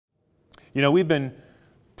You know, we've been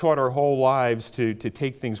taught our whole lives to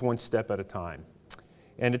take things one step at a time.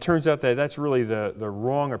 And it turns out that that's really the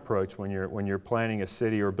wrong approach when you're planning a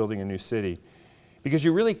city or building a new city. Because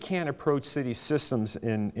you really can't approach city systems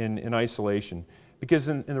in isolation. Because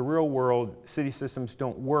in the real world, city systems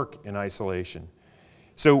don't work in isolation.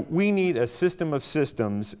 So we need a system of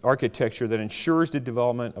systems architecture that ensures the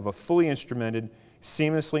development of a fully instrumented,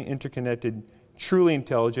 seamlessly interconnected, truly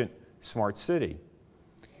intelligent, smart city.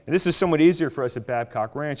 And this is somewhat easier for us at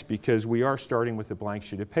Babcock Ranch because we are starting with a blank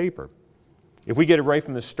sheet of paper. If we get it right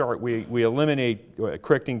from the start, we eliminate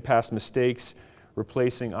correcting past mistakes,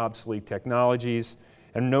 replacing obsolete technologies,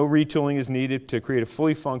 and no retooling is needed to create a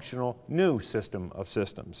fully functional new system of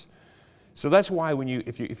systems. So that's why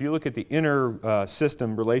if you look at the inner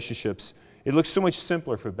system relationships, it looks so much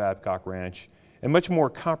simpler for Babcock Ranch and much more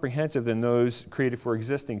comprehensive than those created for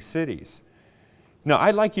existing cities. Now,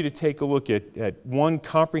 I'd like you to take a look at one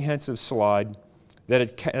comprehensive slide that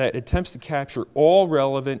attempts to capture all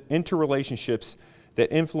relevant interrelationships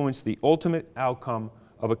that influence the ultimate outcome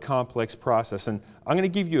of a complex process. And I'm going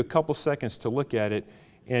to give you a couple seconds to look at it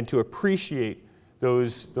and to appreciate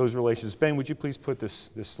those relations. Ben, would you please put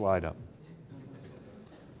this slide up?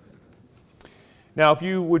 Now, if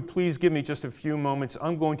you would please give me just a few moments,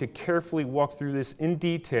 I'm going to carefully walk through this in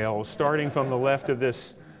detail, starting from the left of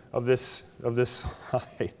this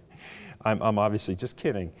slide. I'm obviously just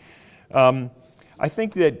kidding. I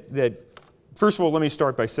think that first of all, let me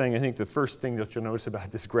start by saying I think the first thing that you'll notice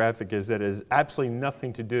about this graphic is that it has absolutely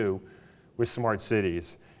nothing to do with smart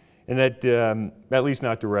cities, and that at least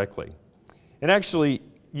not directly. And actually,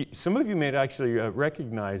 some of you may actually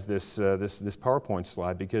recognize this PowerPoint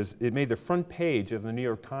slide because it made the front page of the New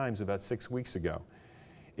York Times about 6 weeks ago.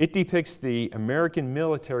 It depicts the American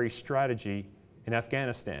military strategy in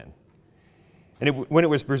Afghanistan. And when it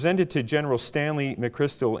was presented to General Stanley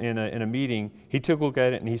McChrystal in a meeting, he took a look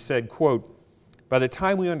at it and he said, quote, "By the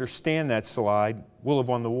time we understand that slide, we'll have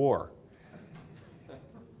won the war."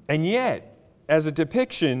 And yet, as a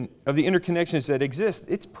depiction of the interconnections that exist,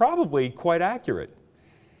 it's probably quite accurate.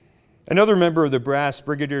 Another member of the brass,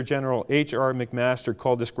 Brigadier General H.R. McMaster,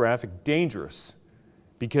 called this graphic dangerous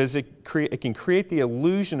because it can create the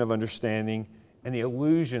illusion of understanding and the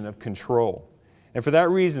illusion of control. And for that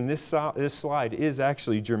reason, this slide is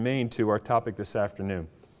actually germane to our topic this afternoon.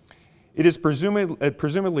 It is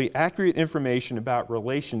presumably accurate information about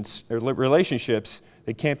relationships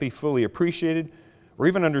that can't be fully appreciated or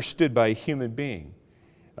even understood by a human being.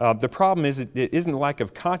 The problem is it isn't a lack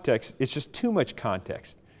of context, it's just too much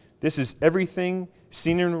context. This is everything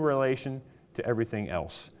seen in relation to everything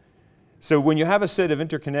else. So when you have a set of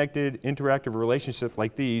interconnected, interactive relationships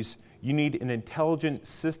like these, you need an intelligent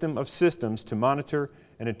system of systems to monitor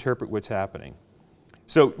and interpret what's happening.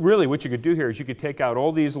 So really what you could do here is you could take out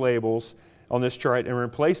all these labels on this chart and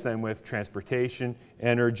replace them with transportation,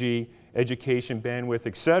 energy, education, bandwidth,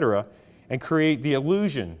 etc., and create the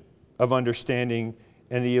illusion of understanding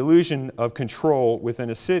and the illusion of control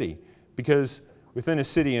within a city. Because within a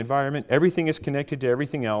city environment, everything is connected to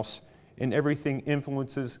everything else, and everything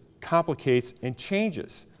influences, complicates, and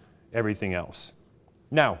changes everything else.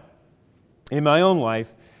 Now, in my own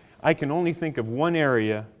life, I can only think of one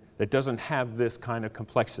area that doesn't have this kind of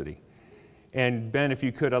complexity. And Ben, if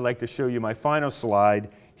you could, I'd like to show you my final slide.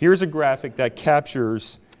 Here's a graphic that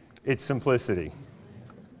captures its simplicity.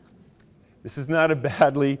 This is not a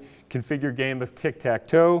badly configured game of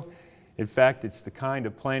tic-tac-toe. In fact, it's the kind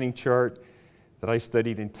of planning chart that I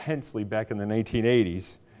studied intensely back in the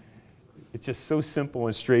 1980s. It's just so simple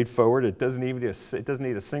and straightforward. It doesn't need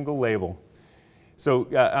a single label. So,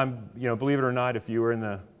 believe it or not, if you were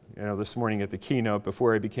in this morning at the keynote,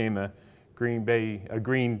 before I became a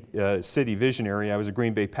Green City visionary, I was a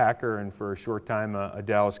Green Bay Packer and for a short time a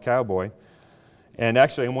Dallas Cowboy. And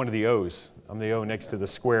actually, I'm one of the O's. I'm the O next to the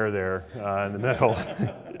square there in the middle.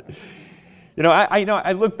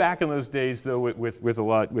 I look back on those days though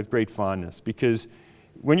with great fondness, because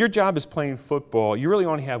when your job is playing football, you really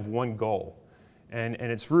only have one goal, and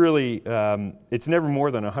it's really it's never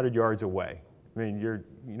more than 100 yards away. I mean,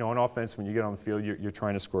 on offense, when you get on the field, you're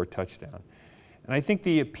trying to score a touchdown. And I think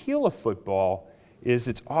the appeal of football is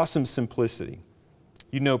its awesome simplicity.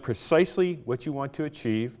 You know precisely what you want to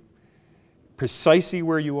achieve, precisely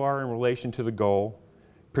where you are in relation to the goal,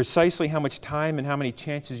 precisely how much time and how many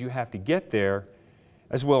chances you have to get there,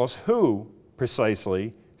 as well as who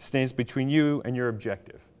precisely stands between you and your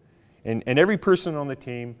objective. And every person on the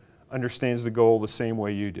team understands the goal the same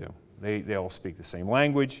way you do. They all speak the same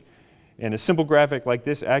language. And a simple graphic like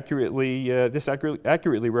this accurately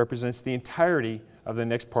represents the entirety of the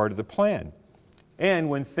next part of the plan. And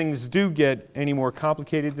when things do get any more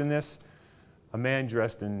complicated than this, a man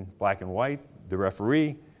dressed in black and white, the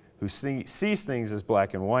referee, who sees things as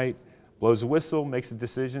black and white, blows a whistle, makes a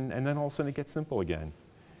decision, and then all of a sudden it gets simple again.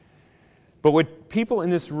 But what people in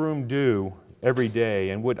this room do every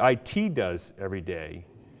day, and what IT does every day,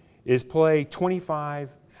 is play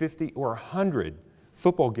 25, 50, or 100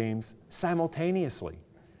 football games simultaneously.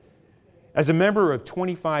 As a member of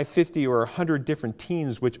 25, 50, or 100 different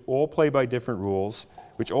teams, which all play by different rules,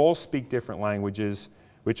 which all speak different languages,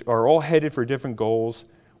 which are all headed for different goals,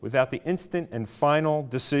 without the instant and final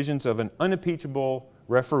decisions of an unimpeachable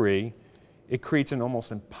referee, it creates an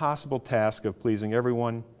almost impossible task of pleasing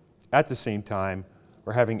everyone at the same time,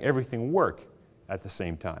 or having everything work at the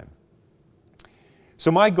same time.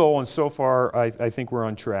 So my goal, and so far I think we're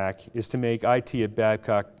on track, is to make IT at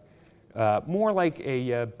Babcock more like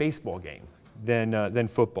a baseball game than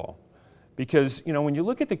football. Because when you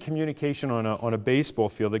look at the communication on a baseball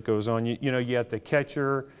field that goes on, you got the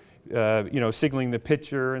catcher signaling the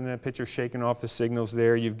pitcher, and the pitcher shaking off the signals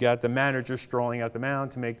there. You've got the manager strolling out the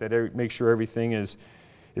mound to make sure everything is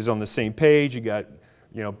on the same page. You got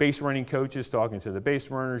base running coaches talking to the base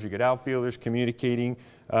runners. You get outfielders communicating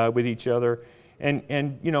with each other, and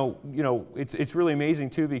it's really amazing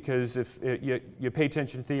too, because if you pay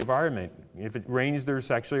attention to the environment, if it rains,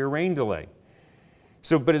 there's actually a rain delay.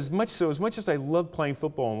 But as much as I love playing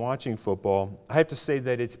football and watching football, I have to say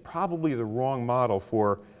that it's probably the wrong model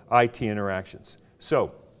for IT interactions.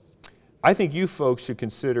 So I think you folks should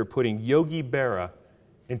consider putting Yogi Berra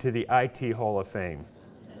into the IT Hall of Fame.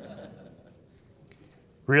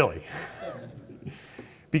 Really.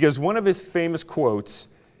 Because one of his famous quotes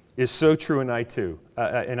is so true in IT.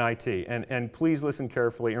 And please listen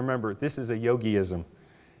carefully. Remember, this is a yogiism.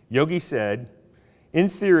 Yogi said, "In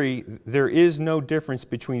theory, there is no difference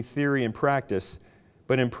between theory and practice,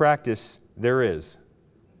 but in practice, there is."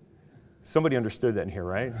 Somebody understood that in here,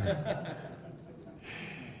 right?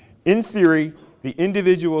 In theory, the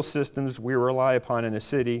individual systems we rely upon in a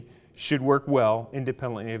city should work well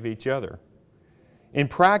independently of each other. In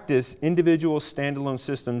practice, individual standalone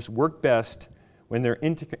systems work best when they're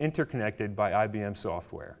interconnected by IBM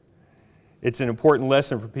software. It's an important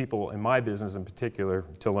lesson for people in my business in particular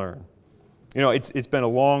to learn. It's been a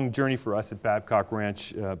long journey for us at Babcock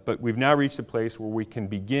Ranch, but we've now reached a place where we can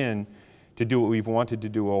begin to do what we've wanted to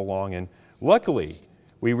do all along. And luckily,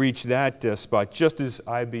 we reached that spot just as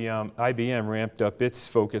IBM ramped up its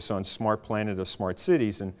focus on smart planet of smart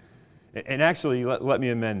cities. And actually, let me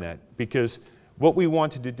amend that, because what we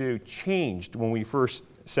wanted to do changed when we first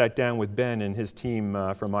sat down with Ben and his team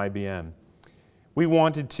from IBM. We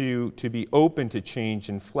wanted to be open to change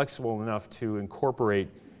and flexible enough to incorporate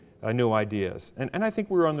new ideas. And I think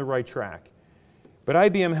we were on the right track. But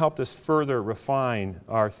IBM helped us further refine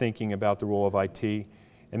our thinking about the role of IT,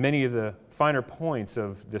 and many of the finer points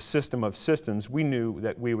of the system of systems we knew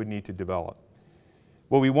that we would need to develop.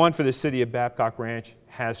 What we want for the city of Babcock Ranch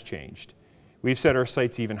has changed. We've set our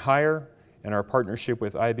sights even higher, and our partnership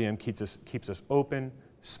with IBM keeps us open,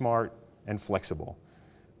 smart, and flexible.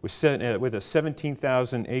 With a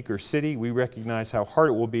 17,000-acre city, we recognize how hard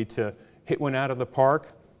it will be to hit one out of the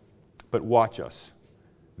park, but watch us,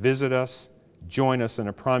 visit us, join us in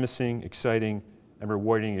a promising, exciting, and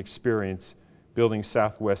rewarding experience building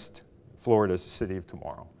Southwest Florida's city of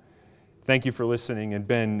tomorrow. Thank you for listening, and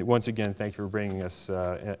Ben, once again, thank you for bringing us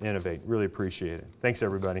Innovate. Really appreciate it. Thanks,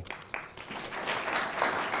 everybody.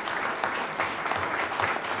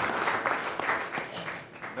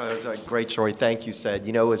 That was a great story. Thank you, Syd.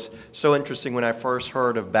 It was so interesting when I first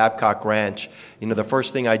heard of Babcock Ranch. The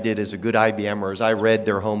first thing I did as a good IBMer is I read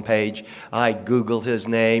their homepage. I Googled his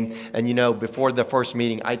name. And, before the first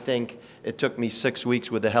meeting, I think it took me 6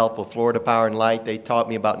 weeks with the help of Florida Power and Light. They taught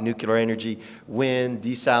me about nuclear energy, wind,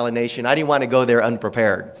 desalination. I didn't want to go there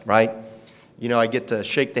unprepared, right? I get to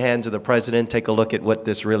shake the hands of the president, take a look at what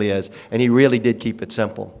this really is. And he really did keep it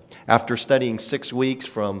simple. After studying 6 weeks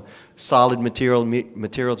from solid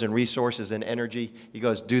materials and resources and energy, he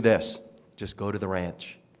goes, do this. Just go to the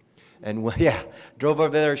ranch. And drove over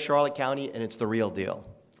there to Charlotte County, and it's the real deal,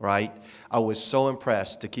 right? I was so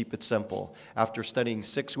impressed to keep it simple. After studying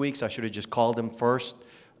 6 weeks, I should have just called him first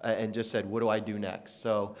and just said, what do I do next?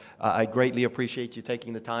 So I greatly appreciate you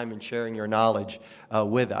taking the time and sharing your knowledge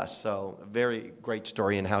with us. So a very great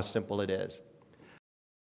story and how simple it is.